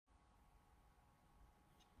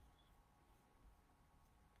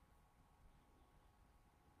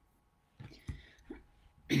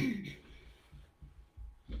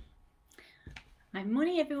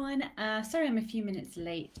Morning everyone. Sorry I'm a few minutes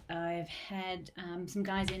late. I've had some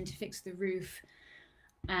guys in to fix the roof,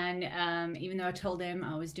 and even though I told them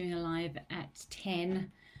I was doing a live at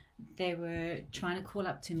 10, they were trying to call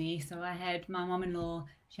up to me, so I had my mom-in-law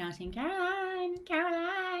shouting, Caroline,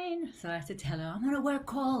 Caroline. So I had to tell her I'm on a work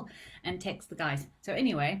call and text the guys. So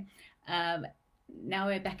anyway, um, now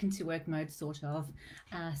we're back into work mode, sort of.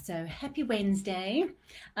 So happy Wednesday.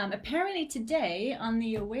 Apparently today on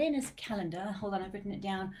the awareness calendar, hold on, I've written it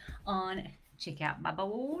down on, check out my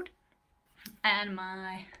board and my,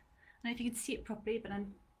 I don't know if you can see it properly, but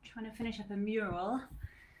I'm trying to finish up a mural,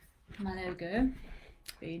 my logo.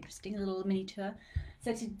 Very interesting, a little mini tour.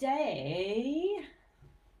 So today,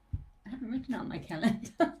 I haven't written out my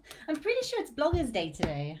calendar. I'm pretty sure it's Bloggers Day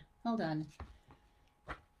today. Hold on.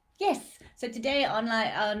 Yes, so today on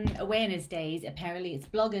awareness days, apparently it's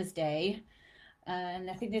Bloggers Day, and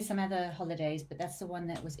I think there's some other holidays, but that's the one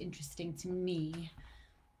that was interesting to me.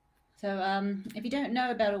 So if you don't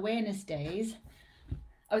know about awareness days,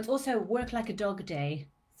 oh, it's also Work Like a Dog Day.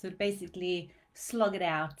 So basically, slog it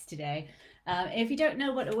out today. If you don't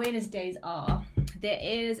know what awareness days are, there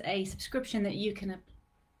is a subscription that you can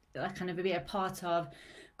kind of be a part of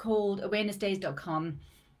called awarenessdays.com.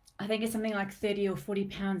 I think it's something like 30 or 40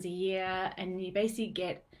 pounds a year, and you basically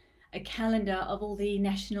get a calendar of all the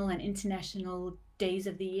national and international days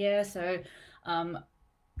of the year. So if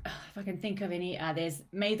I can think of any, there's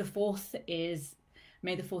May the 4th is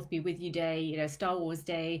May the 4th be with you day, you know, Star Wars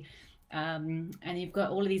Day. And you've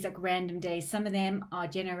got all of these like random days. Some of them are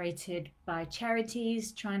generated by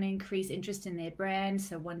charities trying to increase interest in their brand.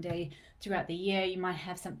 So one day throughout the year, you might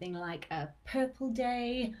have something like a purple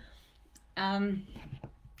day.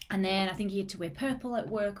 And then I think you get to wear purple at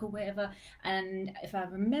work or whatever. And if I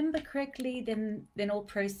remember correctly, then all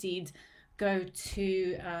proceeds go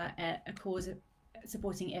to a cause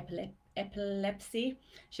supporting epilepsy.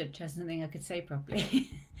 Should have chosen something I could say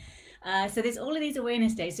properly. So there's all of these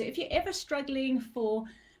awareness days. So if you're ever struggling for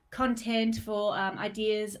content, for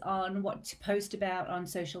ideas on what to post about on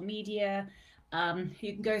social media,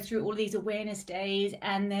 you can go through all of these awareness days,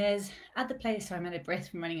 and there's other places. Sorry, I'm out of breath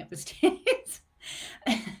from running up the stairs.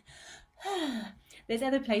 There's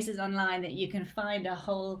other places online that you can find a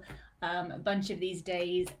whole bunch of these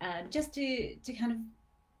days, just to kind of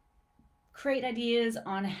create ideas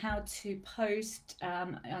on how to post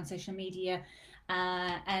on social media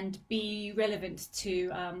and be relevant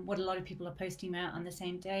to what a lot of people are posting about on the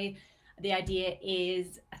same day. The idea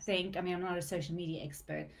is, I mean, I'm not a social media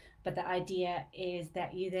expert, but the idea is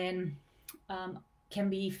that you then can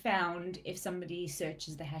be found if somebody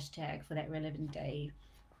searches the hashtag for that relevant day,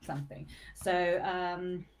 something. So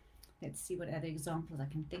let's see what other examples I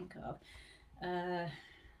can think of. So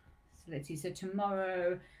let's see. So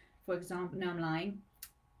tomorrow, for example, no, I'm lying.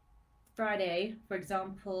 Friday, for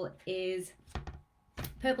example, is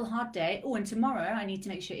Purple Heart Day. Oh, and tomorrow, I need to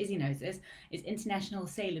make sure Izzy knows this, is International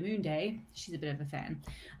Sailor Moon Day. She's a bit of a fan.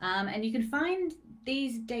 And you can find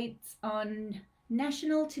these dates on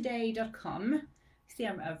nationaltoday.com. See,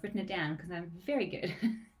 I've written it down because I'm very good.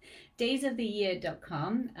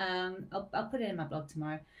 Daysoftheyear.com. I'll put it in my blog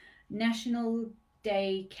tomorrow.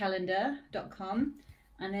 Nationaldaycalendar.com.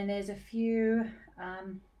 And then there's a few, I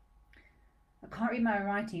can't read my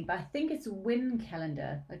writing, but I think it's Win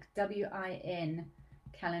Calendar, like WIN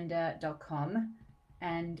calendar.com,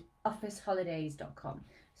 and officeholidays.com.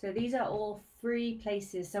 So these are all free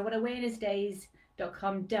places. So what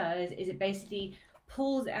awarenessdays.com does is it basically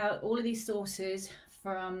pulls out all of these sources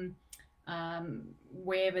from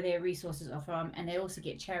wherever their resources are from, and they also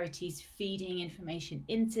get charities feeding information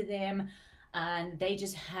into them, and they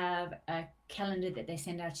just have a calendar that they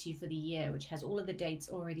send out to you for the year, which has all of the dates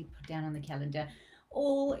already put down on the calendar.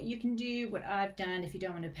 Or you can do what I've done if you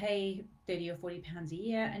don't want to pay 30 or 40 pounds a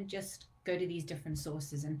year and just go to these different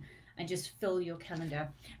sources and just fill your calendar.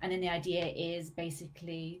 And then the idea is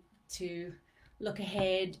basically to look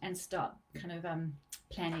ahead and start kind of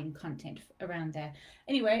planning content around there.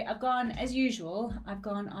 Anyway, as usual, I've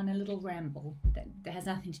gone on a little ramble that has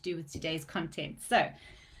nothing to do with today's content. So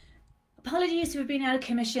apologies for being out of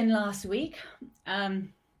commission last week.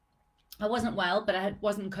 I wasn't well, but I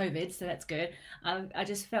wasn't COVID, so that's good. I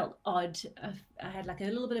just felt odd. I had like a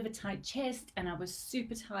little bit of a tight chest, and I was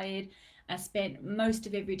super tired. I spent most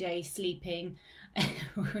of every day sleeping,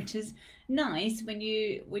 which is nice when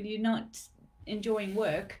you're not enjoying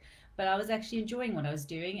work. But I was actually enjoying what I was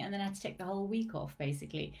doing, and then I had to take the whole week off,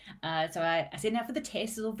 basically. So I sent out for the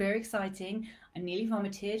test. It was all very exciting. I nearly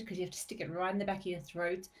vomited because you have to stick it right in the back of your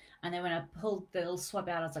throat. And then when I pulled the little swab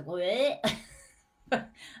out, I was like, bleh. But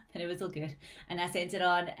it was all good. And I sent it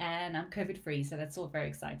on, and I'm COVID free, so that's all very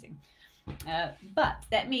exciting. But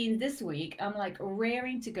that means this week I'm like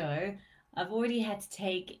raring to go. I've already had to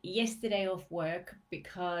take yesterday off work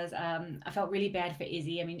because I felt really bad for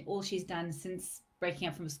Izzy. I mean, all she's done since breaking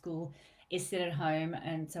up from school is sit at home.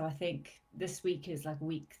 And so I think this week is like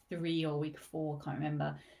week 3 or week 4, can't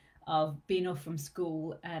remember, of being off from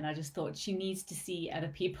school. And I just thought she needs to see other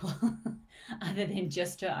people other than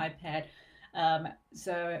just her iPad. Um,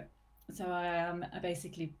 so I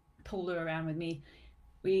basically pulled her around with me.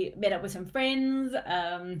 We met up with some friends.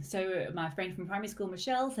 So my friend from primary school,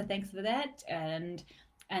 Michelle, so thanks for that. And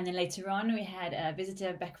then later on, we had a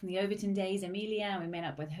visitor back from the Overton days, Amelia, and we met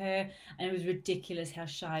up with her. And it was ridiculous how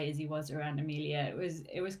shy Izzy was around Amelia.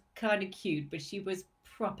 It was kind of cute, but she was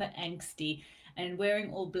proper angsty. And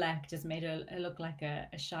wearing all black just made her look like a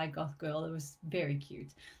shy goth girl. It was very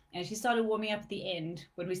cute. And she started warming up at the end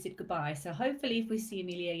when we said goodbye. So hopefully, if we see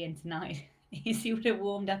Amelia again tonight, she would have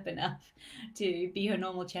warmed up enough to be her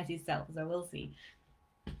normal chatty self. So we'll see.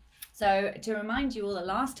 So to remind you all, the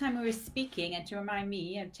last time we were speaking, and to remind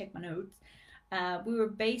me, I've checked my notes, we were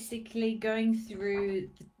basically going through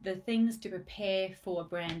the things to prepare for a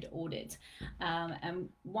brand audit, and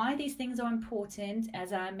why these things are important.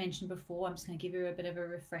 As I mentioned before, I'm just going to give you a bit of a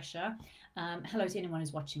refresher. Hello to anyone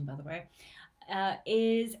who's watching, by the way.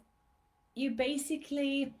 Is you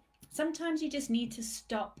basically sometimes you just need to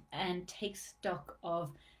stop and take stock of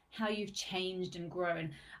how you've changed and grown.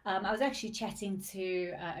 I was actually chatting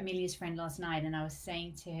to Amelia's friend last night, and I was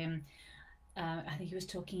saying to him, I think he was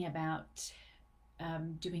talking about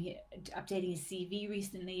updating his CV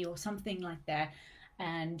recently or something like that,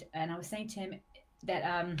 and I was saying to him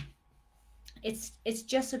that it's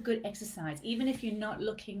just a good exercise, even if you're not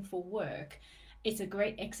looking for work. It's a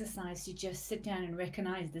great exercise to just sit down and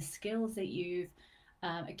recognize the skills that you've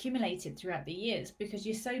accumulated throughout the years, because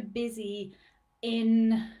you're so busy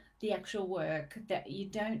in the actual work that you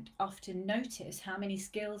don't often notice how many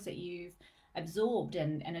skills that you've absorbed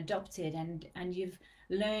and adopted, and you've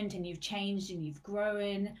learned and you've changed and you've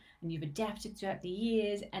grown and you've adapted throughout the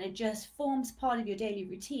years, and it just forms part of your daily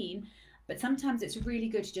routine. But sometimes it's really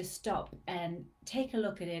good to just stop and take a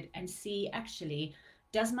look at it and see, actually,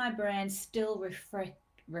 does my brand still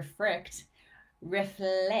reflect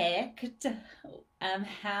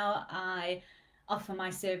how I offer my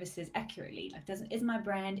services accurately? Like, doesn't is my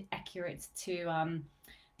brand accurate to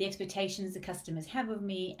the expectations the customers have of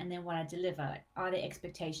me, and then what I deliver? Like, are the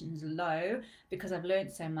expectations low because I've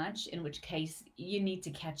learned so much? In which case, you need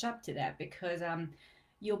to catch up to that, because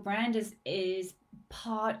your brand is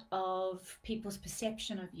part of people's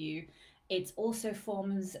perception of you. It also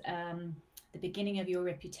forms the beginning of your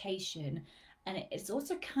reputation, and it's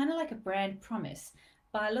also kind of like a brand promise.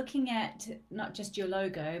 By looking at not just your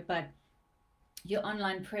logo, but your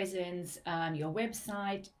online presence, your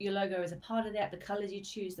website, your logo is a part of that, the colors you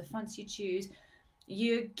choose, the fonts you choose,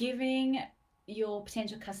 you're giving your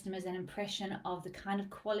potential customers an impression of the kind of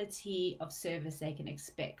quality of service they can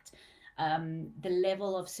expect, the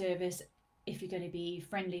level of service, if you're going to be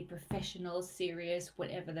friendly, professional, serious,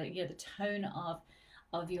 whatever, the tone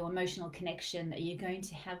of your emotional connection that you're going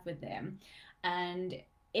to have with them. And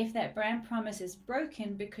if that brand promise is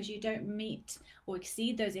broken because you don't meet or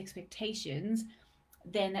exceed those expectations,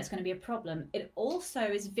 then that's going to be a problem. It also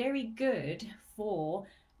is very good for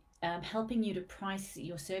helping you to price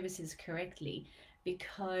your services correctly,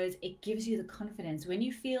 because it gives you the confidence when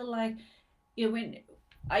you feel like, when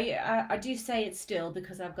I do say it still,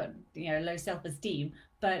 because I've got low self-esteem,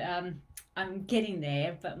 but I'm getting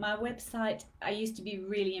there. But my website, I used to be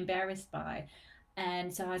really embarrassed by,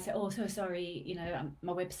 and so I said, "Oh, so sorry,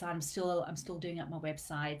 my website. I'm still doing up my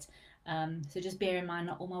website. So just bear in mind,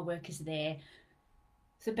 not all my work is there."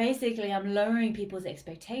 So basically, I'm lowering people's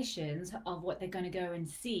expectations of what they're going to go and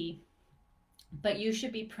see. But you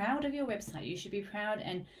should be proud of your website. You should be proud,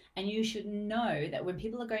 and you should know that when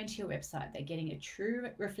people are going to your website, they're getting a true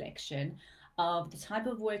reflection of the type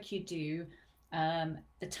of work you do,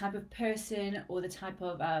 the type of person or the type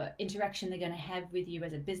of interaction they're going to have with you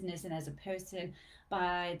as a business and as a person,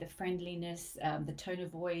 by the friendliness, the tone of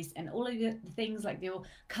voice, and all of the things like your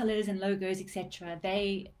colors and logos, etc.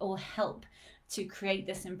 They all help to create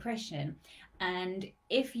this impression. And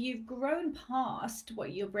if you've grown past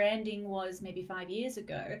what your branding was maybe 5 years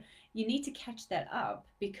ago, you need to catch that up,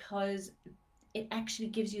 because it actually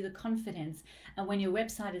gives you the confidence. And when your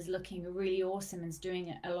website is looking really awesome and is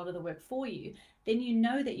doing a lot of the work for you, then you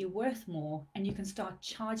know that you're worth more and you can start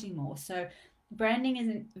charging more. So branding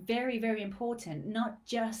is very, very important, not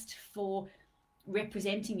just for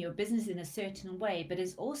representing your business in a certain way, but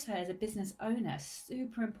is also, as a business owner,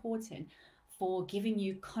 super important for giving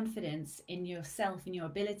you confidence in yourself and your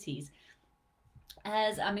abilities.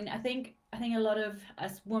 As I mean, I think a lot of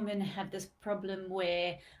us women have this problem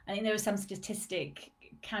where I think there was some statistic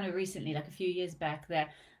kind of recently, like a few years back, that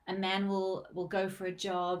a man will go for a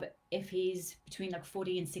job if he's between like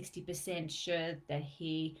 40 and 60% sure that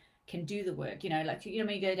he can do the work. Like when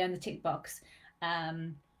you go down the tick box,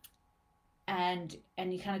 um, and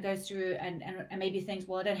you kind of go through and maybe thinks,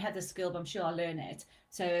 well, I don't have the skill, but I'm sure I'll learn it.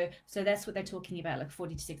 So that's what they're talking about, like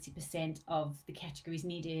 40 to 60% of the categories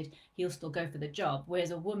needed, he'll still go for the job.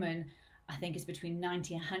 Whereas a woman, I think, is between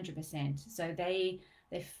 90 and 100%. So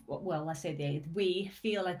well, I say we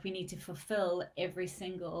feel like we need to fulfill every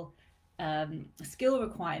single skill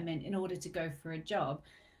requirement in order to go for a job.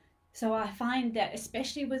 So I find that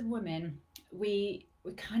especially with women, we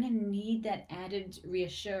kind of need that added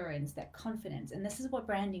reassurance, that confidence, and this is what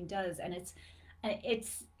branding does. And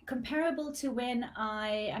it's comparable to when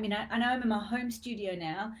I know I'm in my home studio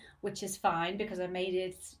now, which is fine because I made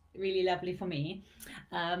it really lovely for me.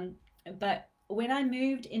 Um, but when I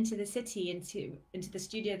moved into the city, into the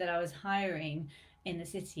studio that I was hiring in the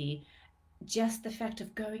city, just the fact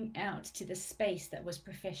of going out to the space that was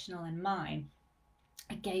professional and mine,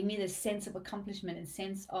 it gave me this sense of accomplishment and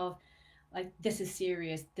sense of like, this is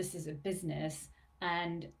serious, this is a business.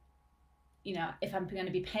 And if I'm going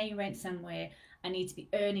to be paying rent somewhere, I need to be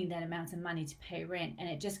earning that amount of money to pay rent. And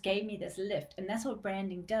it just gave me this lift. And that's what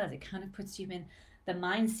branding does. It kind of puts you in the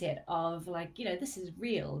mindset of like, this is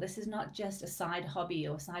real. This is not just a side hobby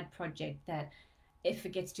or side project that if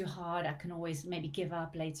it gets too hard, I can always maybe give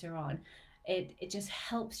up later on. It just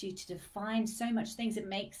helps you to define so much things.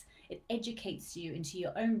 It educates you into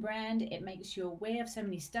your own brand. It makes you aware of so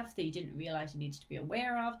many stuff that you didn't realize you needed to be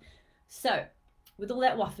aware of. So with all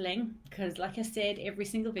that waffling, because like I said, every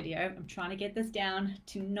single video, I'm trying to get this down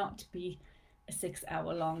to not be a 6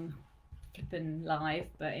 hour long flipping live.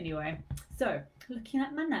 But anyway, so looking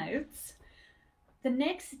at my notes, the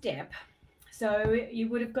next step, so you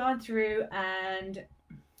would have gone through and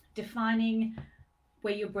defining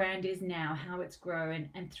where your brand is now, how it's growing,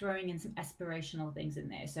 and throwing in some aspirational things in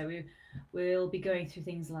there. So we'll be going through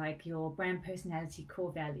things like your brand personality,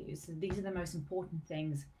 core values. So these are the most important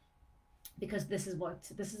things, because this is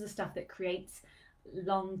the stuff that creates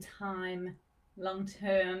long-term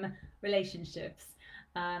relationships.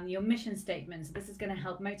 Your mission statements. This is going to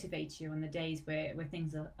help motivate you on the days where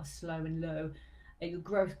things are slow and low. Your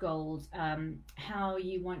growth goals, how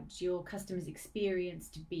you want your customers' experience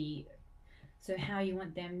to be. So how you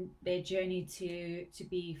want their journey to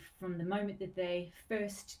be from the moment that they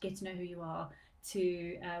first get to know who you are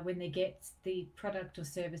to when they get the product or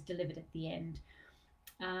service delivered at the end.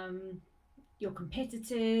 Your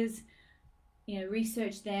competitors,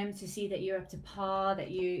 research them to see that you're up to par,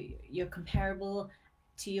 that you're comparable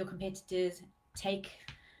to your competitors. Take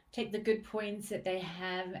the good points that they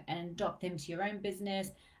have and adopt them to your own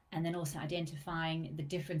business, and then also identifying the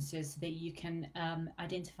differences so that you can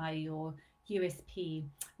identify your USP,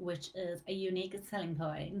 which is a unique selling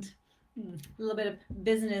point. A little bit of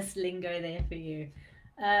business lingo there for you.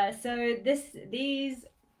 So these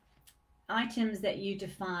items that you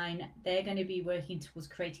define, they're going to be working towards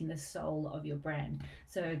creating the soul of your brand.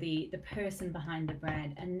 So the person behind the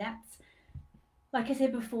brand, and that's, like I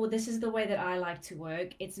said before, this is the way that I like to work.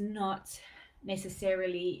 It's not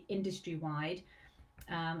necessarily industry wide,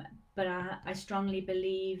 but I strongly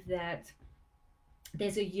believe that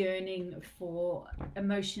there's a yearning for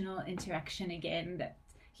emotional interaction again, that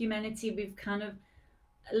humanity, we've kind of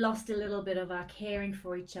lost a little bit of our caring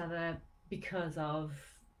for each other because of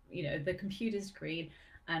the computer screen.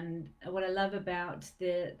 And what I love about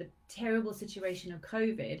the terrible situation of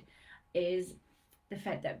COVID is the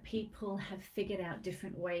fact that people have figured out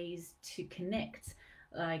different ways to connect.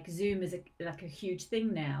 Like Zoom is like a huge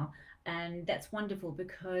thing now, and that's wonderful,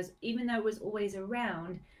 because even though it was always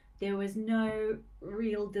around, there was no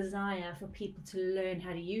real desire for people to learn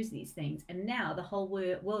how to use these things. And now the whole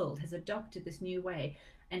world has adopted this new way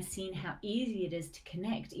and seen how easy it is to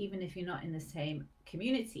connect, even if you're not in the same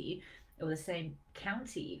community or the same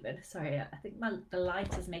county even. Sorry, I think the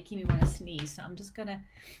light is making me want to sneeze, so I'm just gonna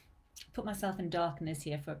put myself in darkness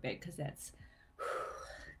here for a bit, because that's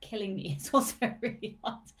killing me. It's also really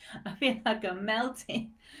hot. I feel like I'm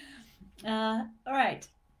melting. All right,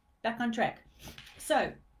 back on track.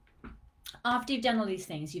 So after you've done all these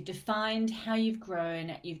things, you've defined how you've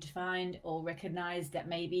grown, you've defined or recognized that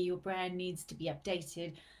maybe your brand needs to be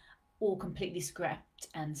updated or completely scrapped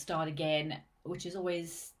and start again, which is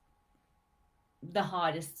always the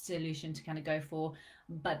hardest solution to kind of go for.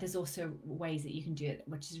 But there's also ways that you can do it,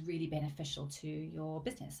 which is really beneficial to your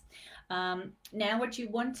business. Now what you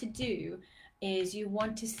want to do is you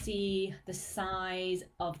want to see the size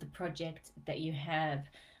of the project that you have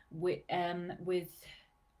with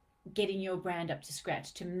getting your brand up to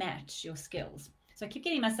scratch to match your skills. So I keep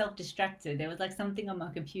getting myself distracted. There was like something on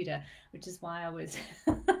my computer, which is why I was.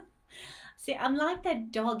 See, I'm like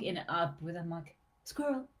that dog in Up with I'm like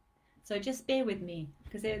squirrel. So just bear with me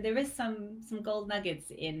because there is some gold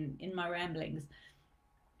nuggets in my ramblings.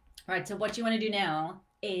 All right. So what you want to do now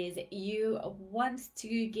is you want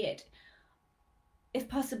to get, if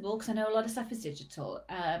possible, because I know a lot of stuff is digital.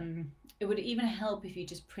 It would even help if you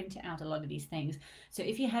just print out a lot of these things. So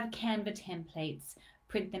if you have Canva templates,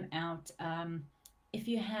 print them out. If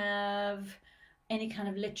you have any kind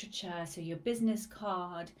of literature, so your business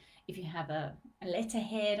card, if you have a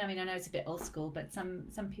letterhead, I mean, I know it's a bit old school, but some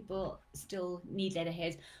people still need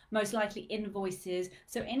letterheads, most likely invoices.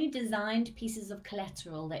 So any designed pieces of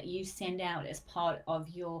collateral that you send out as part of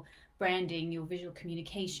your branding, your visual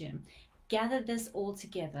communication, gather this all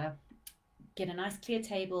together, get a nice clear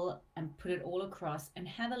table and put it all across and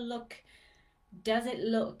have a look. Does it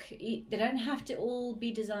look, they don't have to all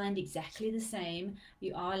be designed exactly the same.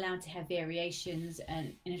 You are allowed to have variations,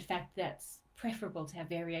 and in fact that's preferable to have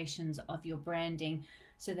variations of your branding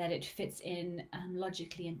so that it fits in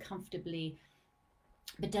logically and comfortably.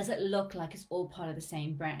 But does it look like it's all part of the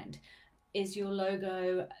same brand? Is your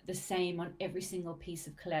logo the same on every single piece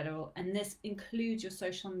of collateral? And this includes your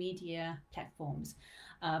social media platforms.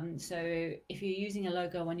 So if you're using a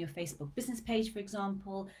logo on your Facebook business page, for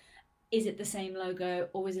example, is it the same logo,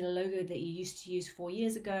 or is it a logo that you used to use 4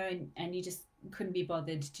 years ago and you just couldn't be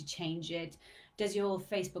bothered to change it? Does your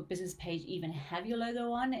Facebook business page even have your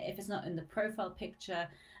logo on? If it's not in the profile picture,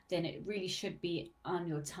 then it really should be on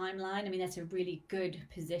your timeline. I mean, that's a really good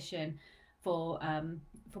position for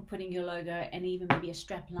putting your logo, and even maybe a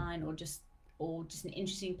strap line or just an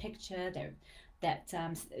interesting picture there that's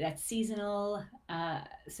seasonal.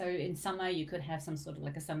 So in summer you could have some sort of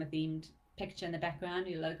like a summer themed picture in the background,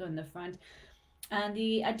 your logo in the front. And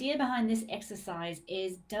the idea behind this exercise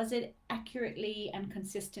is, does it accurately and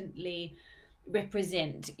consistently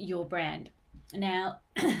represent your brand? Now,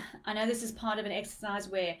 I know this is part of an exercise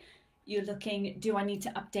where you're looking, do I need to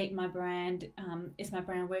update my brand? Is my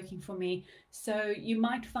brand working for me? So you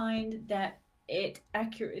might find that it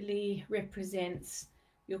accurately represents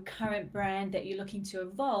your current brand that you're looking to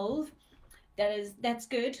evolve. That's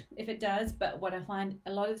good if it does, but what I find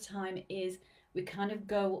a lot of the time is we kind of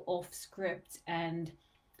go off script, and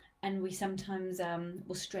we sometimes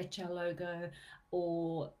will stretch our logo,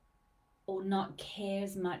 or not care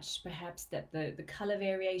as much perhaps that the color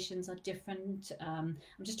variations are different. I'm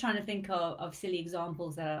just trying to think of silly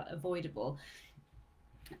examples that are avoidable.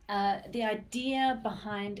 The idea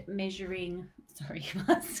behind measuring, sorry,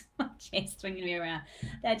 my chest swinging me around.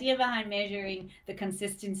 The idea behind measuring the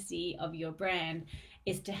consistency of your brand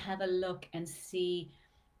is to have a look and see,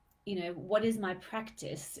 what is my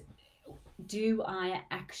practice? Do I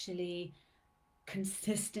actually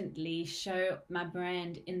consistently show my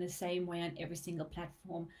brand in the same way on every single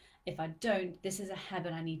platform? If I don't, this is a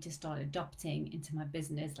habit I need to start adopting into my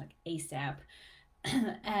business like ASAP.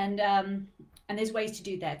 And there's ways to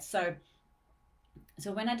do that. So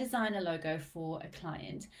when I design a logo for a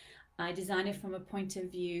client, I design it from a point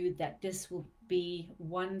of view that this will be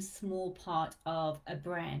one small part of a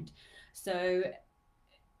brand. So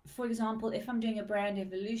for example, if I'm doing a brand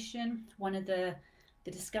evolution, one of the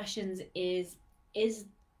discussions is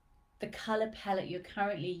the color palette you're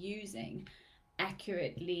currently using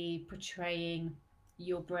accurately portraying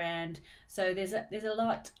your brand? So there's a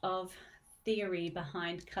lot of theory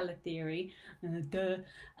behind color theory, and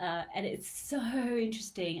it's so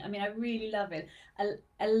interesting. I mean, I really love it.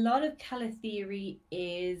 A lot of color theory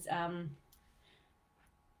is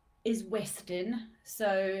Western,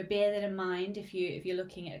 so bear that in mind if you're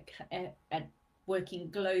looking at working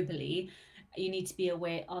globally. You need to be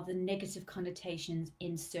aware of the negative connotations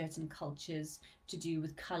in certain cultures to do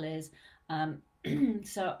with colors.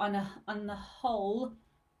 So on the whole,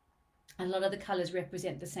 a lot of the colors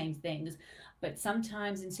represent the same things, but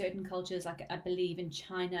sometimes in certain cultures, like I believe in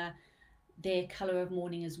China, their color of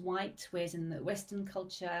mourning is white, whereas in the Western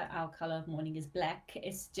culture, our color of mourning is black.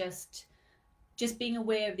 It's just being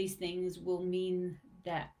aware of these things will mean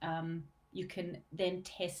that you can then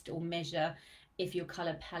test or measure if your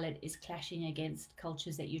color palette is clashing against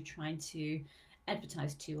cultures that you're trying to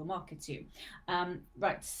advertise to or market to.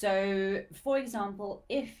 Right, so for example,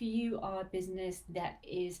 if you are a business that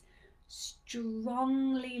is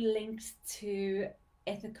strongly linked to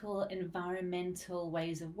ethical, environmental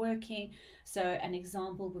ways of working, so an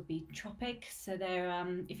example would be Tropic. So they're,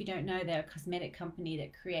 if you don't know, they're a cosmetic company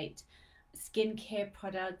that create skincare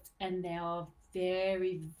products, and they are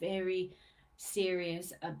very, very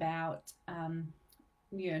serious about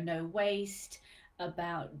no waste,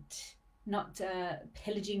 about not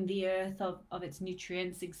pillaging the earth of its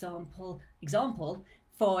nutrients. For example,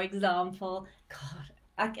 God,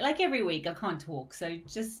 like every week I can't talk, so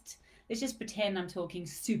just let's just pretend I'm talking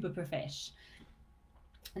super profesh.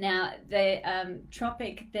 Now, the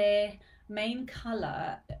Tropic, their main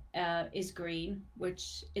color is green,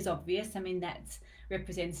 which is obvious. I mean, that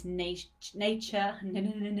represents nature,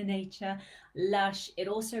 nature, lush. It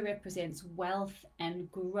also represents wealth and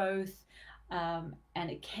growth, and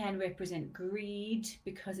it can represent greed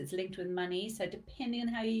because it's linked with money. So, depending on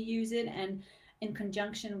how you use it, and in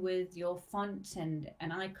conjunction with your font and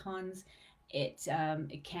icons, it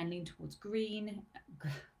can lean towards green,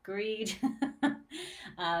 greed.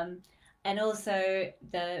 um, and also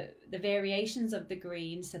the variations of the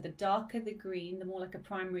green. So the darker the green, the more like a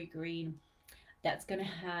primary green, that's going to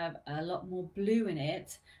have a lot more blue in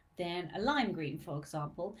it than a lime green, for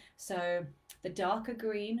example. So the darker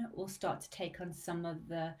green will start to take on some of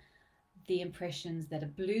the impressions that a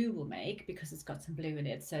blue will make because it's got some blue in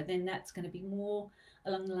it. So then that's going to be more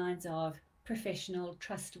along the lines of professional,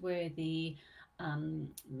 trustworthy,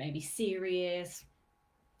 maybe serious.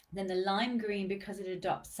 Then the lime green, because it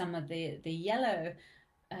adopts some of the yellow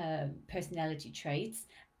personality traits,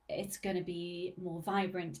 it's going to be more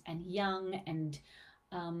vibrant and young and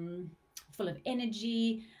um, full of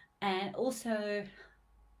energy, and also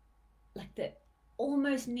like the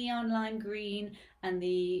almost neon lime green and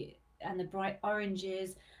the bright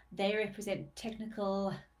oranges. They represent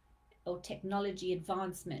technical or technology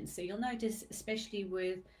advancements. So you'll notice, especially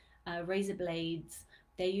with razor blades,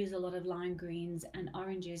 they use a lot of lime greens and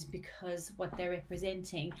oranges because what they're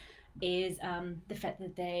representing is the fact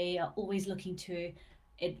that they are always looking to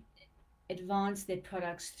ad- advance their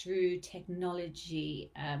products through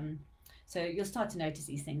technology. So you'll start to notice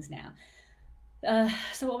these things now.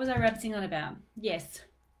 So what was I ranting on about? Yes.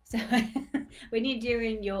 So when you're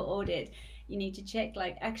doing your audit, you need to check,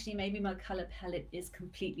 like, actually maybe my color palette is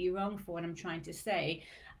completely wrong for what I'm trying to say.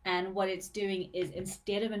 And what it's doing is,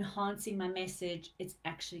 instead of enhancing my message, it's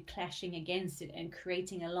actually clashing against it and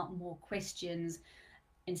creating a lot more questions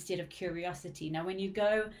instead of curiosity. Now, when you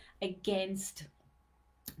go against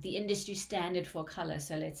the industry standard for color,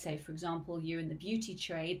 so let's say, for example, you're in the beauty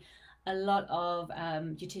trade, a lot of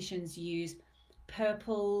beauticians use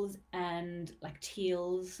purples and like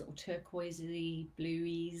teals or turquoisey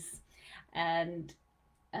blueies, and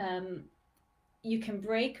um, you can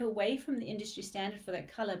break away from the industry standard for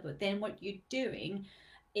that color, but then what you're doing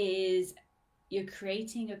is you're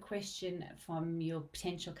creating a question from your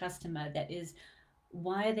potential customer that is,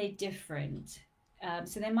 why are they different?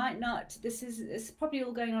 So they might not, this is probably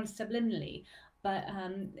all going on subliminally, but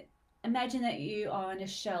imagine that you are on a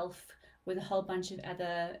shelf with a whole bunch of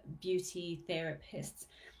other beauty therapists,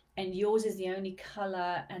 and yours is the only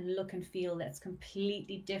color and look and feel that's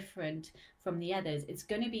completely different from the others. It's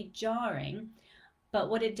going to be jarring, but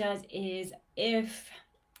what it does is, if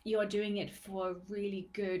you're doing it for a really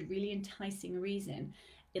good, really enticing reason,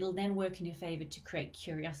 it'll then work in your favor to create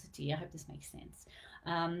curiosity. I hope this makes sense.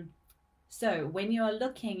 Um, so when you're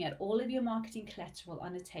looking at all of your marketing collateral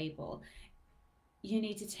on a table, you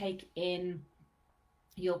need to take in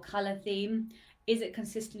your color theme. Is it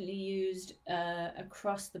consistently used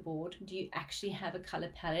across the board? Do you actually have a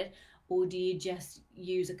color palette, or do you just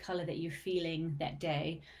use a color that you're feeling that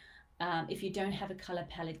day? If you don't have a color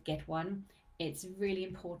palette, get one. It's really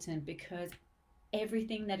important because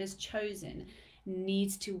everything that is chosen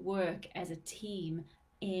needs to work as a team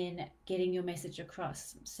in getting your message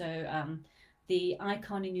across. So the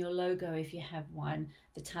icon in your logo, if you have one,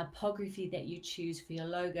 the typography that you choose for your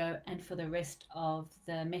logo, and for the rest of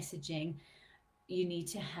the messaging, you need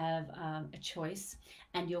to have a choice.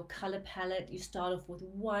 And your color palette, you start off with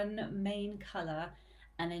one main color,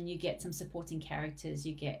 and then you get some supporting characters.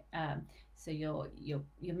 You get so your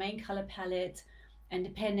main color palette, and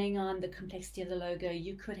depending on the complexity of the logo,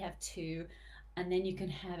 you could have two, and then you can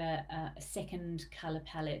have a second color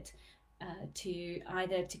palette to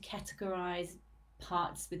either to categorize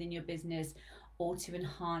parts within your business, or to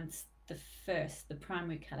enhance the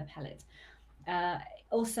primary color palette. Uh,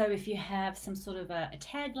 Also, if you have some sort of a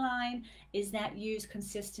tagline, is that used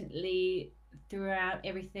consistently throughout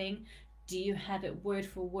everything? Do you have it word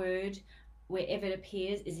for word wherever it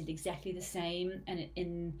appears? Is it exactly the same and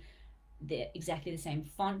in exactly the same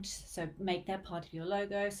font? So make that part of your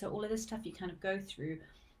logo. So all of this stuff you kind of go through,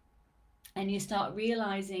 and you start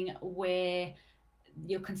realizing where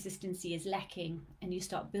your consistency is lacking, and you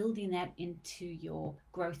start building that into your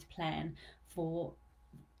growth plan for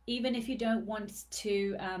even if you don't want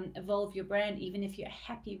to evolve your brand, even if you're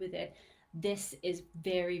happy with it, this is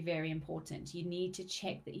very, very important. You need to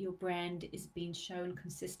check that your brand is being shown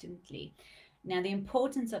consistently. Now, the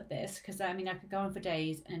importance of this, because I mean, I could go on for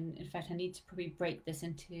days, and in fact, I need to probably break this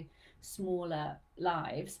into smaller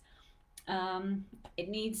lives. It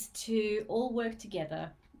needs to all work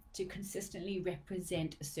together to consistently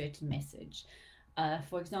represent a certain message.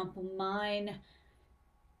 For example, mine,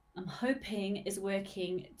 I'm hoping, is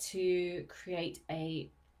working to create a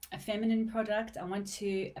feminine product. I want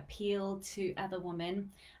to appeal to other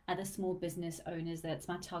women, other small business owners. That's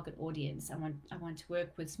my target audience. I want to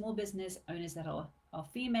work with small business owners that are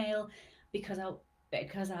female, because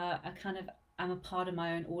I kind of, I'm a part of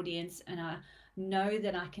my own audience, and I know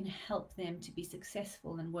that I can help them to be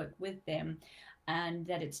successful and work with them, and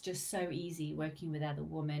that it's just so easy working with other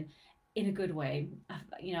women in a good way.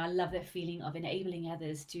 I love that feeling of enabling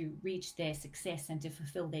others to reach their success and to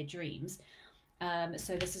fulfill their dreams.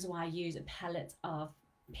 So this is why I use a palette of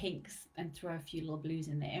pinks and throw a few little blues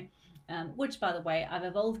in there, which, by the way, I've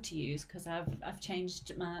evolved to use because I've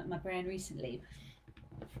changed my brand recently.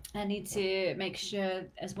 I need to make sure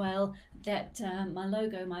as well that my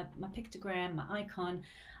logo, my pictogram, my icon,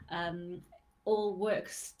 um, all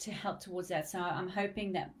works to help towards that. So I'm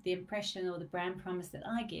hoping that the impression or the brand promise that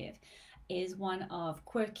I give is one of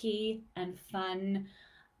quirky and fun,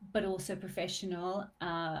 but also professional.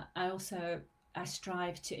 I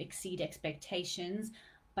strive to exceed expectations,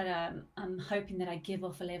 but I'm hoping that I give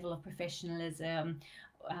off a level of professionalism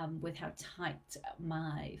with how tight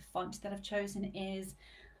my font that I've chosen is.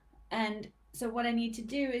 And so what I need to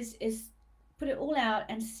do is put it all out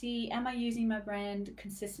and see, am I using my brand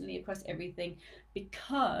consistently across everything?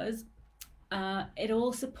 Because it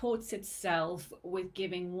all supports itself with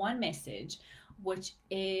giving one message, which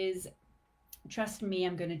is, trust me,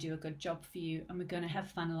 I'm going to do a good job for you, and we're going to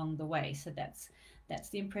have fun along the way. So that's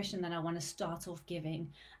the impression that I want to start off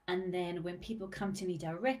giving. And then when people come to me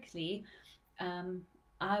directly,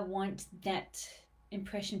 I want that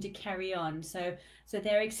impression to carry on. So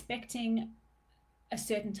they're expecting a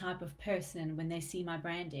certain type of person when they see my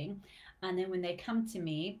branding, and then when they come to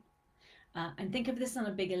me, and think of this on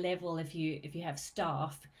a bigger level, if you have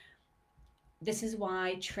staff, this is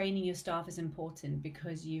why training your staff is important,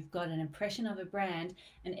 because you've got an impression of a brand,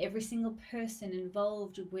 and every single person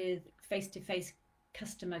involved with face-to-face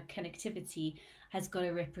customer connectivity has got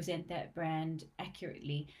to represent that brand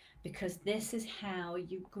accurately, because this is how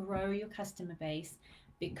you grow your customer base,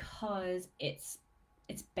 because it's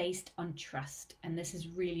based on trust. And this is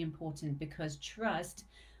really important, because trust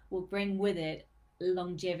will bring with it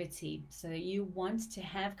longevity. So you want to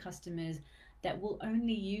have customers that will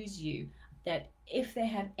only use you, that if they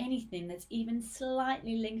have anything that's even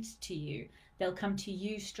slightly linked to you, they'll come to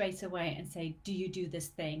you straight away and say, do you do this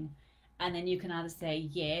thing? And then you can either say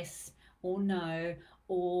yes or no,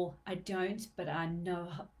 or I don't, but I know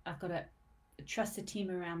I've got a trusted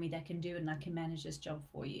team around me that can do it, and I can manage this job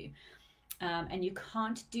for you. And you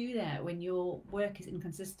can't do that when your work is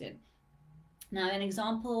inconsistent. Now, an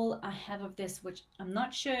example I have of this, which I'm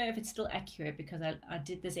not sure if it's still accurate, because I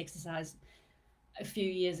did this exercise a few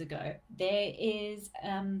years ago. There is,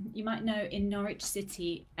 you might know, in Norwich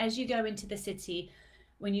City, as you go into the city,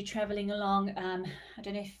 when you're traveling along, I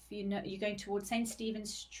don't know if you know, you're going towards St.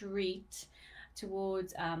 Stephen's Street,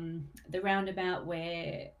 towards the roundabout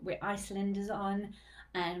where Iceland is on.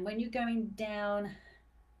 And when you're going down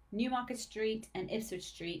Newmarket Street and Ipswich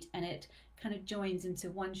Street, and it kind of joins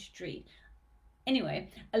into one street.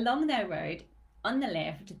 Anyway, along that road, on the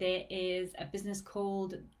left, there is a business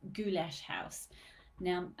called Goulash House.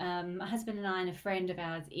 Now, my husband and I and a friend of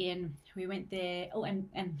ours, Ian, we went there. Oh, and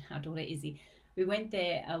our daughter Izzy. We went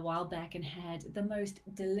there a while back and had the most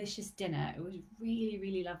delicious dinner. It was really,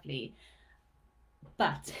 really lovely.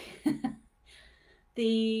 But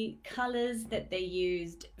the colors that they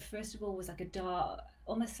used, first of all, was like a dark,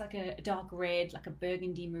 almost like a dark red, like a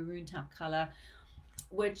burgundy maroon type color,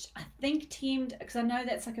 which I think teamed, because I know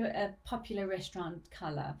that's like a popular restaurant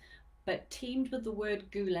color, but teamed with the word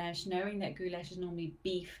goulash, knowing that goulash is normally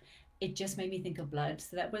beef, it just made me think of blood.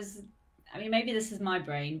 So that was, I mean, maybe this is my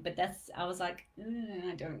brain, but I was like,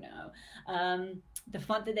 I don't know. The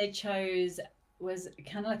font that they chose was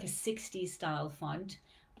kind of like a 60s style font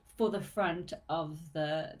for the front of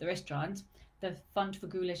the restaurant. The font for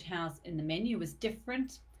Goulash House in the menu was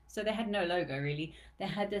different. So they had no logo really. They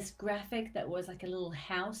had this graphic that was like a little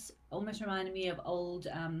house, almost reminded me of old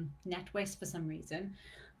NatWest for some reason.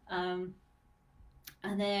 Um,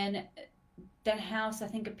 and then that house, I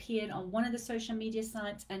think, appeared on one of the social media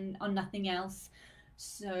sites and on nothing else.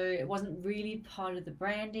 so it wasn't really part of the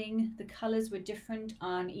branding. The colors were different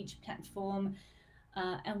on each platform,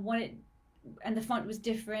 and the font was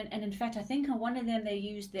different. And in fact, I think on one of them they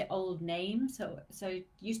used their old name, so it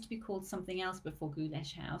used to be called something else before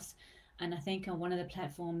Goulash House. And I think on one of the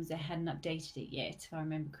platforms they hadn't updated it yet, if I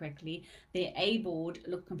remember correctly. Their A board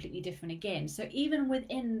looked completely different again. So even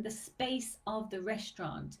within the space of the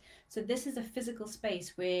restaurant, so this is a physical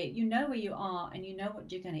space where you know where you are and you know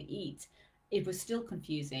what you're going to eat. It was still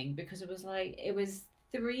confusing because it was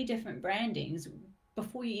three different brandings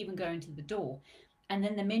before you even go into the door, and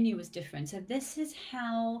then the menu was different. So this is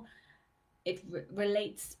how it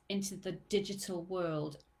relates into the digital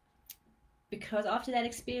world. Because after that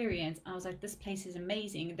experience, I was like, this place is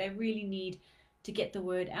amazing. They really need to get the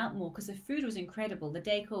word out more, because the food was incredible, the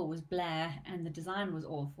decor was blah, and the design was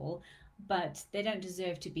awful. But they don't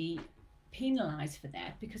deserve to be penalized for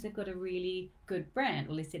that because they've got a really good brand.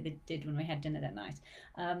 Well, they said they did when we had dinner that night.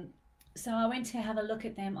 So I went to have a look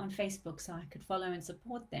at them on Facebook so I could follow and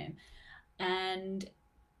support them. And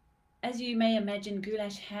as you may imagine,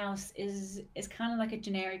 Goulash House is kind of like a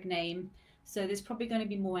generic name, so there's probably going to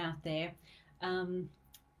be more out there.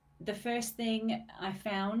 The first thing I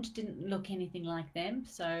found didn't look anything like them,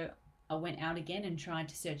 so I went out again and tried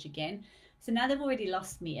to search again. So now they've already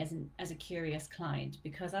lost me as a curious client,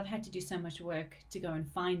 because I've had to do so much work to go and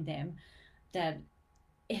find them that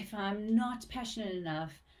if I'm not passionate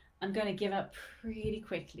enough, I'm going to give up pretty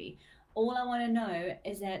quickly. All I want to know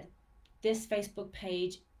is that this Facebook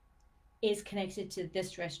page is connected to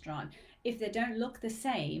this restaurant. If they don't look the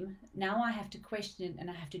same, now I have to question it and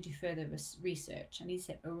I have to do further research. I need to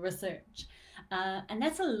say research. And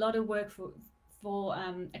that's a lot of work for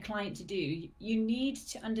a client to do. You need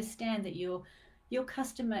to understand that your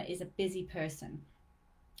customer is a busy person.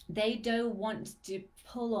 They don't want to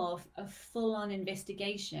pull off a full-on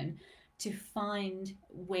investigation to find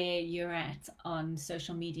where you're at on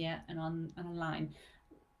social media and online.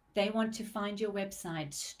 They want to find your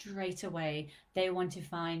website straight away. They want to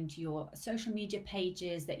find your social media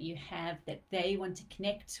pages that you have that they want to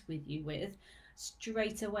connect with you with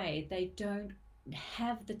straight away. They don't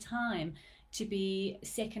have the time to be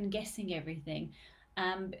second guessing everything.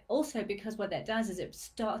 Also, because what that does is it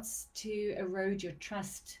starts to erode your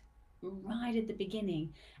trust right at the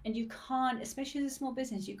beginning. And you can't, especially as a small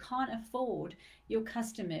business, you can't afford your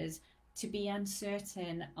customers to be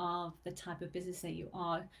uncertain of the type of business that you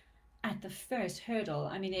are at the first hurdle.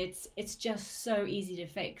 I mean, it's just so easy to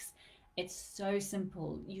fix. It's so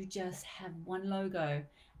simple. You just have one logo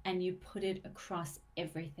and you put it across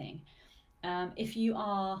everything. If you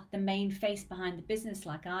are the main face behind the business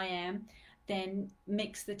like I am, then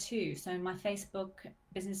mix the two. So in my Facebook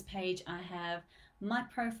business page, I have my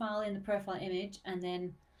profile in the profile image, and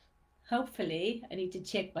then hopefully, I need to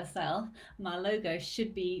check myself, my logo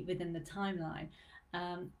should be within the timeline.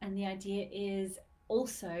 And the idea is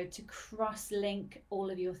also to cross-link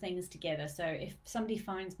all of your things together. So if somebody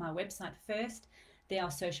finds my website first, there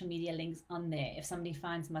are social media links on there. If somebody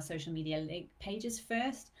finds my social media link pages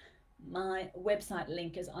first, my website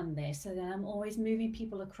link is on there, so that I'm always moving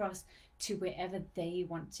people across to wherever they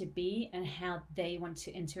want to be and how they want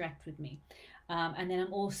to interact with me. And then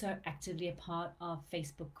I'm also actively a part of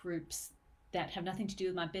Facebook groups that have nothing to do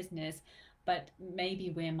with my business, but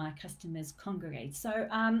maybe where my customers congregate. So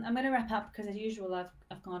I'm going to wrap up because as usual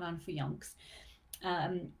I've gone on for yonks.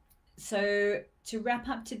 So to wrap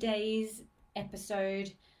up today's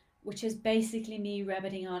episode, which is basically me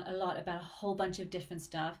rabbiting on a lot about a whole bunch of different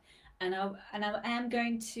stuff, and I am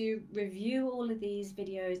going to review all of these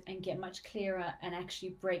videos and get much clearer and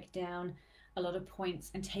actually break down a lot of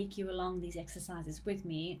points and take you along these exercises with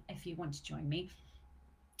me if you want to join me.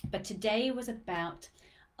 But today was about,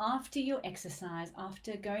 after your exercise,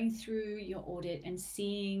 after going through your audit and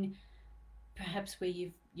seeing perhaps where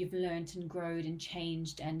you've learned and grown and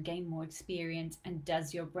changed and gained more experience, and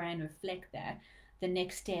does your brand reflect that, the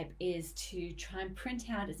next step is to try and print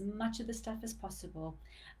out as much of the stuff as possible,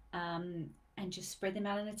 and just spread them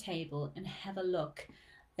out on a table and have a look.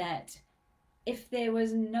 That if there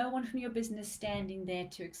was no one from your business standing there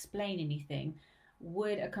to explain anything,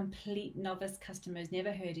 would a complete novice customer who's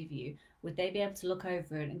never heard of you, would they be able to look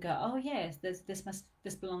over it and go, oh yes, this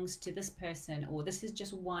belongs to this person, or this is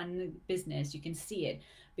just one business? You can see it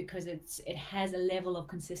because it has a level of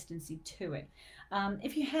consistency to it.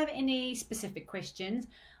 If you have any specific questions,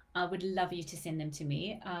 I would love you to send them to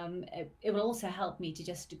me. It will also help me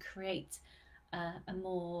to create a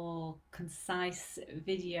more concise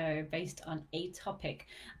video based on a topic.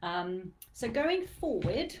 So going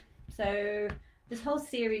forward, so this whole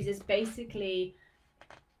series is basically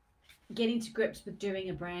getting to grips with doing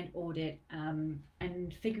a brand audit,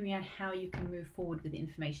 and figuring out how you can move forward with the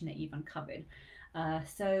information that you've uncovered.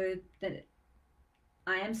 So that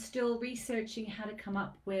I am still researching how to come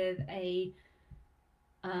up with a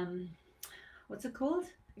what's it called?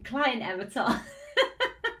 A client avatar.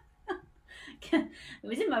 It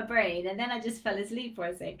was in my brain and then I just fell asleep for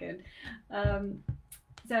a second.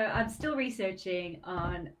 So I'm still researching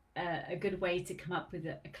on a good way to come up with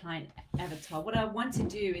a client avatar. What I want to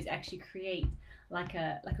do is actually create like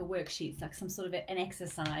a worksheet, like some sort of an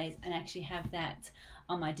exercise, and actually have that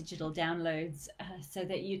on my digital downloads, so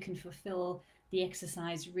that you can fulfill the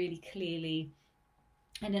exercise really clearly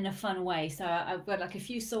and in a fun way. So I've got like a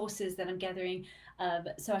few sources that I'm gathering,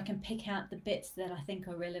 so I can pick out the bits that I think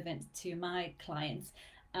are relevant to my clients,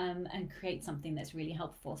 and create something that's really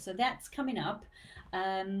helpful. So that's coming up.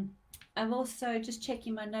 I'm also just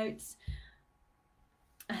checking my notes.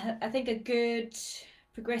 I think a good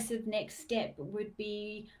progressive next step would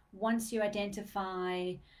be, once you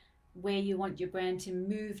identify where you want your brand to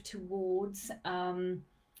move towards, then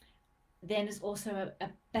it's also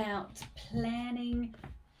about planning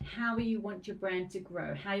how you want your brand to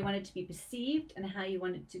grow, how you want it to be perceived, and how you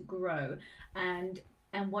want it to grow, and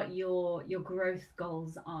what your growth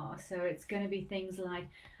goals are. So it's going to be things like,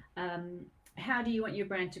 how do you want your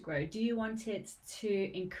brand to grow? Do you want it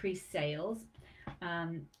to increase sales?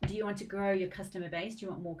 Do you want to grow your customer base? Do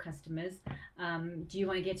you want more customers? Do you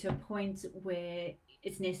want to get to a point where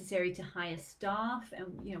it's necessary to hire staff?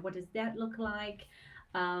 And what does that look like?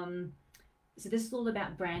 So this is all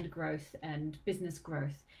about brand growth and business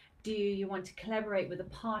growth. Do you want to collaborate with a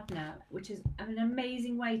partner, which is an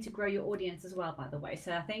amazing way to grow your audience as well, by the way.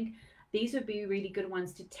 So I think these would be really good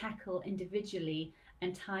ones to tackle individually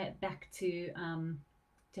and tie it back to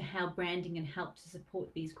how branding can help to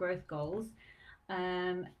support these growth goals.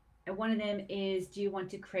 And one of them is, do you want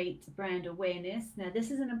to create brand awareness? Now,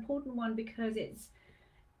 this is an important one because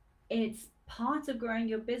it's part of growing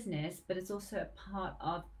your business, but it's also a part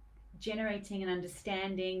of generating and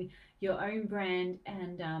understanding your own brand,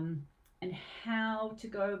 and how to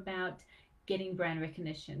go about getting brand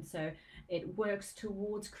recognition. So it works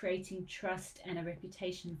towards creating trust and a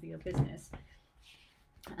reputation for your business.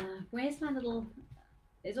 Where's my little...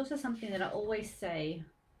 There's also something that I always say.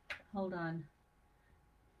 Hold on.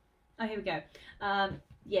 Oh, here we go.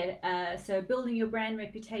 So building your brand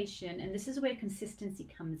reputation, and this is where consistency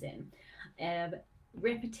comes in.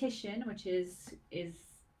 Repetition, which is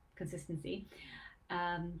consistency,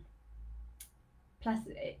 plus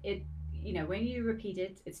it when you repeat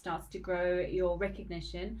it, it starts to grow your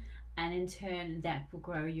recognition, and in turn that will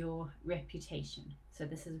grow your reputation. So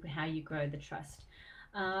this is how you grow the trust.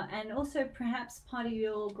 And also, perhaps part of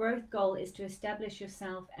your growth goal is to establish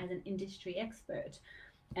yourself as an industry expert.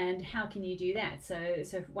 And how can you do that?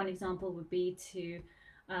 So one example would be to,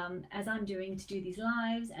 as I'm doing, to do these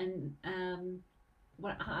lives, and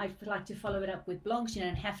what I'd like to follow it up with blogs. You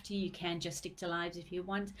don't have to. You can just stick to lives if you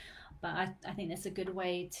want. But I think that's a good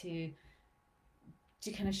way to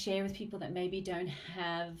kind of share with people that maybe don't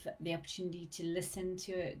have the opportunity to listen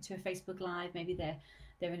to a Facebook Live. Maybe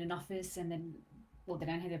they're in an office and then, or they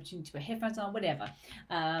don't have the opportunity to put headphones on, whatever.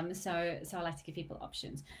 So I like to give people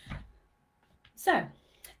options. So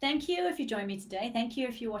thank you if you joined me today. Thank you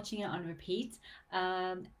if you're watching it on repeat.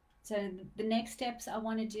 So the next steps I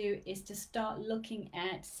want to do is to start looking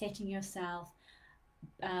at setting yourself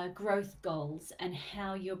growth goals and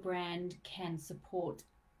how your brand can support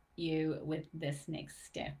you with this next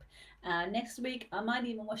step. Next week I might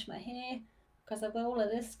even wash my hair because I've got all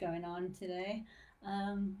of this going on today.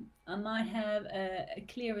 I might have a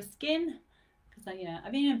clearer skin because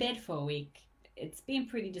I've been in bed for a week. It's been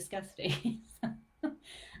pretty disgusting.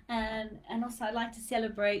 and also I'd like to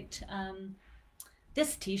celebrate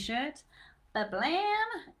this t-shirt, Blam.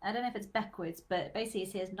 I don't know if it's backwards, but basically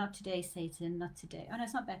it says, "Not today, Satan, not today." Oh no,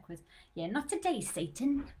 it's not backwards. Yeah, not today,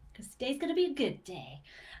 Satan, because today's going to be a good day.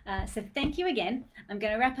 So thank you again. I'm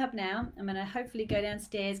going to wrap up now. I'm going to hopefully go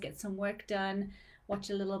downstairs, get some work done, watch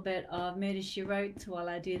a little bit of Murder, She Wrote while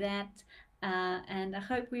I do that. And I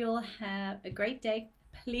hope we all have a great day.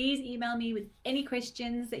 Please email me with any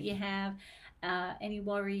questions that you have, any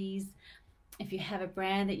worries. If you have a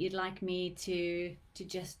brand that you'd like me to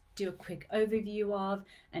just do a quick overview of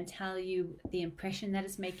and tell you the impression that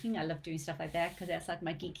it's making, I love doing stuff like that because that's like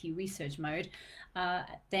my geeky research mode.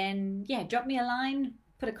 Then yeah, drop me a line,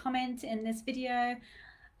 put a comment in this video,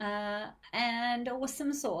 and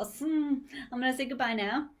awesome sauce. I'm gonna say goodbye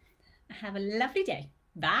now. Have a lovely day.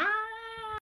 Bye.